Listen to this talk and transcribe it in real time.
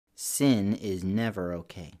sin is never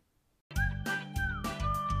okay.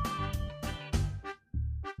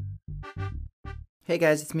 Hey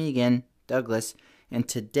guys, it's me again, Douglas, and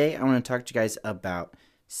today I want to talk to you guys about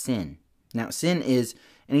sin. Now, sin is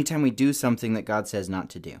anytime we do something that God says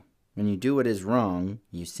not to do. When you do what is wrong,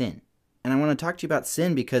 you sin. And I want to talk to you about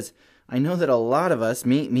sin because I know that a lot of us,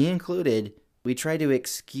 me included, we try to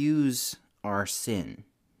excuse our sin,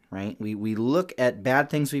 right? We look at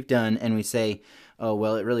bad things we've done and we say, oh,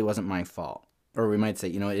 well, it really wasn't my fault. Or we might say,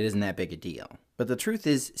 it isn't that big a deal. But the truth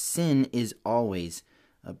is, sin is always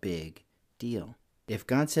a big deal. If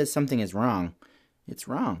God says something is wrong, it's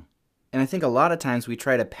wrong. And I think a lot of times we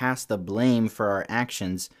try to pass the blame for our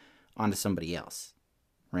actions onto somebody else,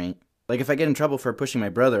 right? Like if I get in trouble for pushing my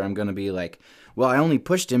brother, I'm going to be like, well, I only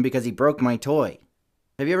pushed him because he broke my toy.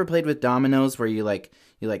 Have you ever played with dominoes where you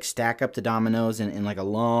stack up the dominoes in like a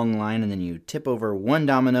long line, and then you tip over one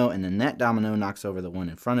domino, and then that domino knocks over the one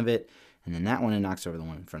in front of it, and then that one knocks over the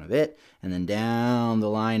one in front of it, and then down the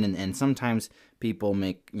line, and sometimes people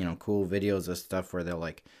make, cool videos of stuff where they'll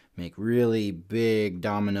make really big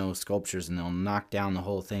domino sculptures, and they'll knock down the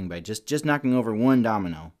whole thing by just knocking over one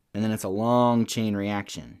domino, and then it's a long chain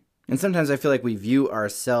reaction. And sometimes I feel like we view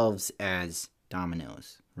ourselves as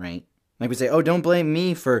dominoes, right? Like we say, oh, don't blame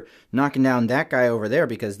me for knocking down that guy over there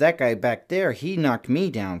because that guy back there, he knocked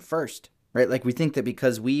me down first, right? Like we think that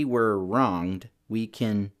because we were wronged, we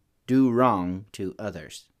can do wrong to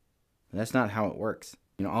others. But that's not how it works.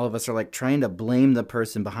 All of us are trying to blame the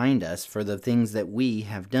person behind us for the things that we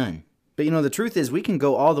have done. But the truth is we can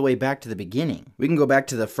go all the way back to the beginning. We can go back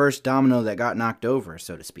to the first domino that got knocked over,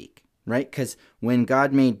 so to speak, right? Because when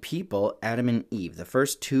God made people, Adam and Eve, the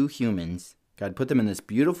first two humans, God put them in this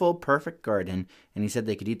beautiful, perfect garden, and he said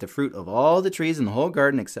they could eat the fruit of all the trees in the whole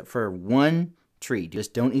garden except for one tree.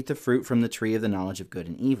 Just don't eat the fruit from the tree of the knowledge of good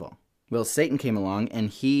and evil. Well, Satan came along,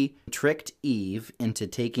 and he tricked Eve into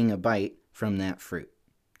taking a bite from that fruit.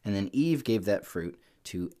 And then Eve gave that fruit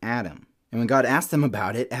to Adam. And when God asked them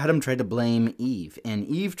about it, Adam tried to blame Eve, and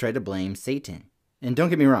Eve tried to blame Satan. And don't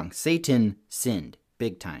get me wrong, Satan sinned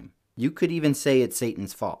big time. You could even say it's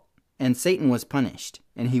Satan's fault. And Satan was punished,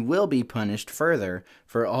 and he will be punished further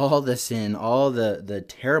for all the sin, all the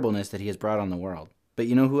terribleness that he has brought on the world. But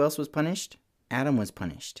you know who else was punished? Adam was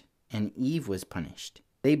punished, and Eve was punished.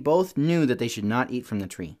 They both knew that they should not eat from the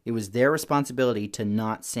tree. It was their responsibility to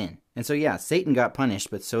not sin. And so yeah, Satan got punished,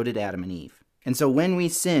 but so did Adam and Eve. And so when we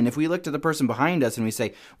sin, if we look to the person behind us and we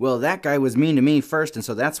say, well, that guy was mean to me first, and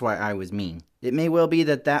so that's why I was mean. It may well be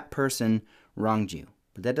that that person wronged you,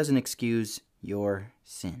 but that doesn't excuse your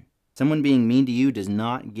sin. Someone being mean to you does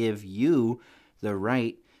not give you the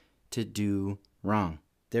right to do wrong.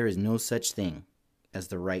 There is no such thing as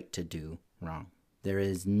the right to do wrong. There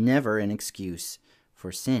is never an excuse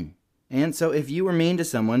for sin. And so if you were mean to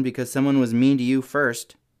someone because someone was mean to you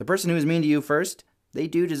first, the person who was mean to you first, they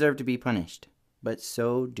do deserve to be punished. But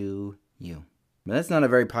so do you. But that's not a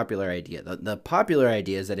very popular idea. The popular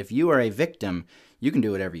idea is that if you are a victim, you can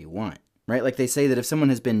do whatever you want. Right? Like they say that if someone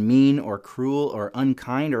has been mean or cruel or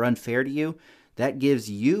unkind or unfair to you, that gives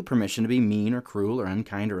you permission to be mean or cruel or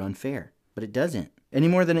unkind or unfair. But it doesn't. Any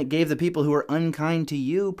more than it gave the people who are unkind to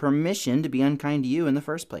you permission to be unkind to you in the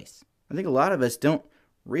first place. I think a lot of us don't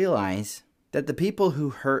realize that the people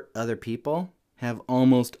who hurt other people have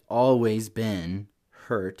almost always been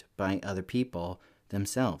hurt by other people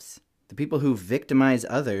themselves. The people who victimize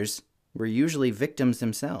others were usually victims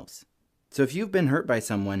themselves. So if you've been hurt by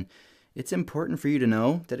someone, it's important for you to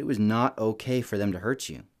know that it was not okay for them to hurt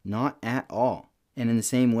you. Not at all. And in the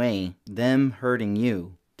same way, them hurting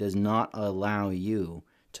you does not allow you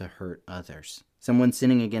to hurt others. Someone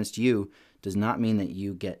sinning against you does not mean that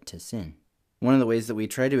you get to sin. One of the ways that we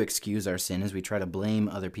try to excuse our sin is we try to blame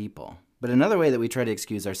other people. But another way that we try to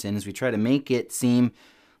excuse our sin is we try to make it seem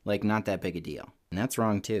like not that big a deal. And that's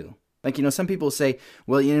wrong too. Like, some people say,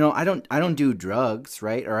 well, I don't do drugs,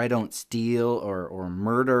 right? Or I don't steal or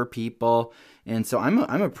murder people. And so I'm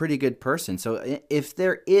a pretty good person. So if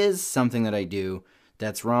there is something that I do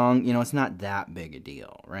that's wrong, it's not that big a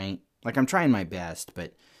deal, right? Like I'm trying my best,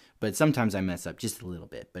 but sometimes I mess up just a little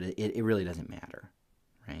bit, but it really doesn't matter,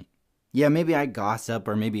 right? Yeah, maybe I gossip,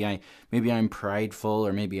 or maybe I'm prideful,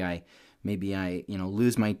 or maybe I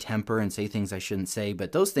lose my temper and say things I shouldn't say,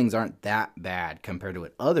 but those things aren't that bad compared to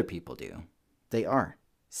what other people do. They are.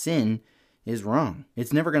 Sin is wrong.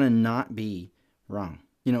 It's never going to not be wrong.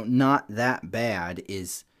 Not that bad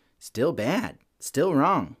is still bad, still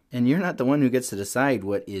wrong. And you're not the one who gets to decide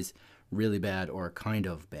what is really bad or kind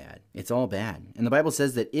of bad. It's all bad. And the Bible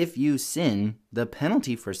says that if you sin, the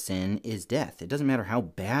penalty for sin is death. It doesn't matter how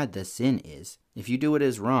bad the sin is. If you do what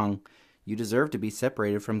is wrong, You deserve to be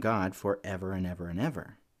separated from God forever and ever and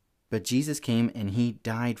ever. But Jesus came and he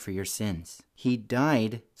died for your sins. He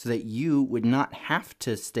died so that you would not have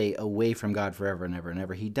to stay away from God forever and ever and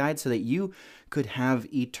ever. He died so that you could have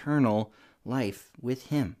eternal life with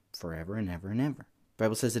him forever and ever and ever. The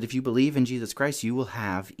Bible says that if you believe in Jesus Christ, you will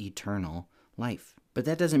have eternal life. But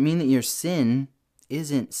that doesn't mean that your sin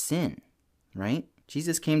isn't sin, right?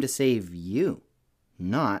 Jesus came to save you,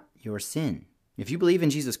 not your sin. If you believe in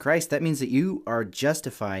Jesus Christ, that means that you are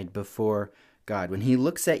justified before God. When he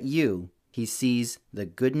looks at you, he sees the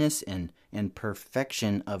goodness and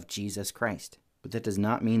perfection of Jesus Christ. But that does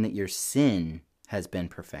not mean that your sin has been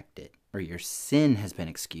perfected, or your sin has been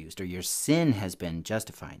excused, or your sin has been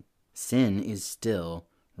justified. Sin is still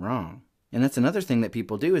wrong. And that's another thing that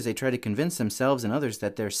people do, is they try to convince themselves and others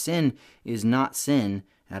that their sin is not sin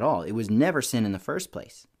at all. It was never sin in the first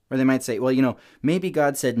place. Or they might say, well, maybe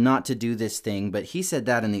God said not to do this thing, but he said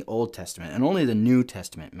that in the Old Testament, and only the New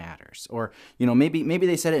Testament matters. Or, maybe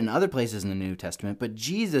they said it in other places in the New Testament, but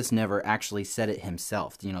Jesus never actually said it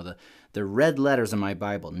himself. The red letters in my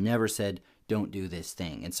Bible never said, don't do this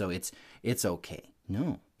thing, and so it's okay.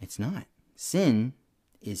 No, it's not. Sin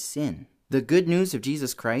is sin. The good news of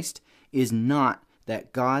Jesus Christ is not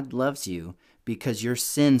that God loves you because your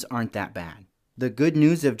sins aren't that bad. The good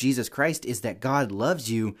news of Jesus Christ is that God loves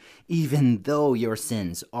you even though your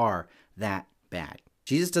sins are that bad.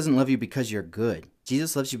 Jesus doesn't love you because you're good.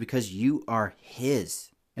 Jesus loves you because you are his.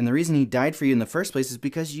 And the reason he died for you in the first place is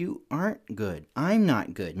because you aren't good. I'm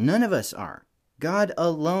not good. None of us are. God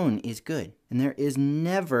alone is good. And there is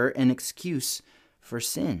never an excuse for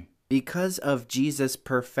sin. Because of Jesus'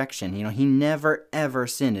 perfection, he never ever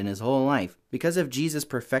sinned in his whole life. Because of Jesus'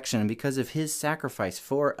 perfection and because of his sacrifice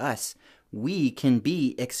for us, we can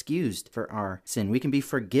be excused for our sin. We can be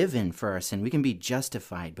forgiven for our sin. We can be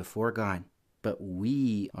justified before God. But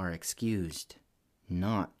we are excused,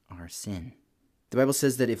 not our sin. The Bible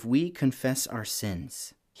says that if we confess our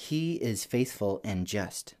sins, he is faithful and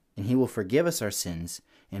just, and he will forgive us our sins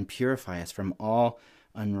and purify us from all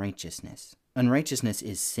unrighteousness. Unrighteousness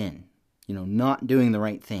is sin, not doing the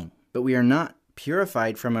right thing. But we are not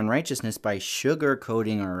purified from unrighteousness by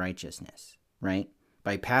sugarcoating our righteousness, right?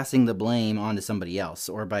 By passing the blame onto somebody else,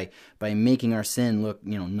 or by making our sin look,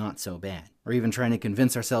 not so bad, or even trying to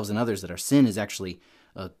convince ourselves and others that our sin is actually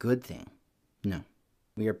a good thing. No.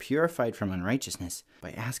 We are purified from unrighteousness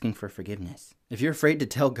by asking for forgiveness. If you're afraid to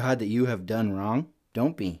tell God that you have done wrong,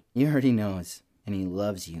 don't be. He already knows, and he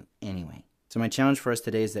loves you anyway. So my challenge for us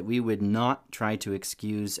today is that we would not try to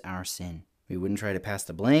excuse our sin. We wouldn't try to pass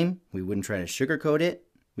the blame. We wouldn't try to sugarcoat it.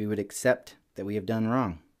 We would accept that we have done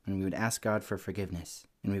wrong, and we would ask God for forgiveness,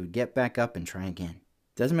 and we would get back up and try again.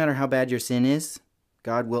 Doesn't matter how bad your sin is,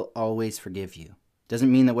 God will always forgive you.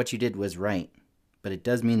 Doesn't mean that what you did was right, but it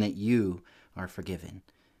does mean that you are forgiven.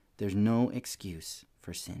 There's no excuse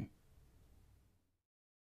for sin.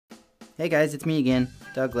 Hey guys, it's me again,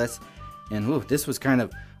 Douglas, and this was kind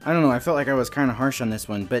of, I felt like I was kind of harsh on this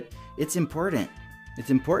one, but it's important. It's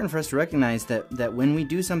important for us to recognize that when we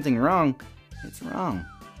do something wrong, it's wrong.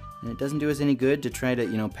 And it doesn't do us any good to try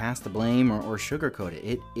to, pass the blame or sugarcoat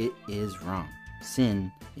it. It is wrong.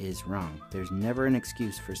 Sin is wrong. There's never an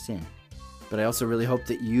excuse for sin. But I also really hope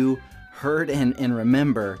that you heard and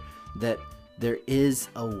remember that there is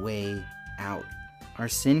a way out. Our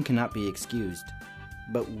sin cannot be excused,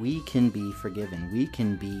 but we can be forgiven. We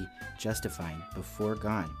can be justified before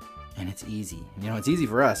God. And it's easy. It's easy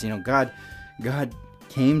for us. God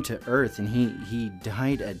came to earth and he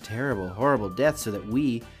died a terrible, horrible death so that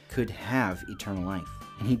we could have eternal life.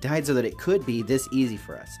 And he died so that it could be this easy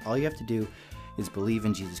for us. All you have to do is believe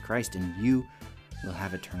in Jesus Christ and you will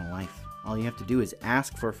have eternal life. All you have to do is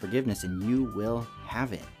ask for forgiveness and you will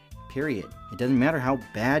have it. Period. It doesn't matter how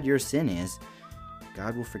bad your sin is,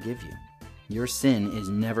 God will forgive you. Your sin is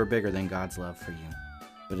never bigger than God's love for you.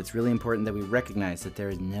 But it's really important that we recognize that there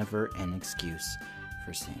is never an excuse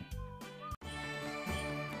for sin.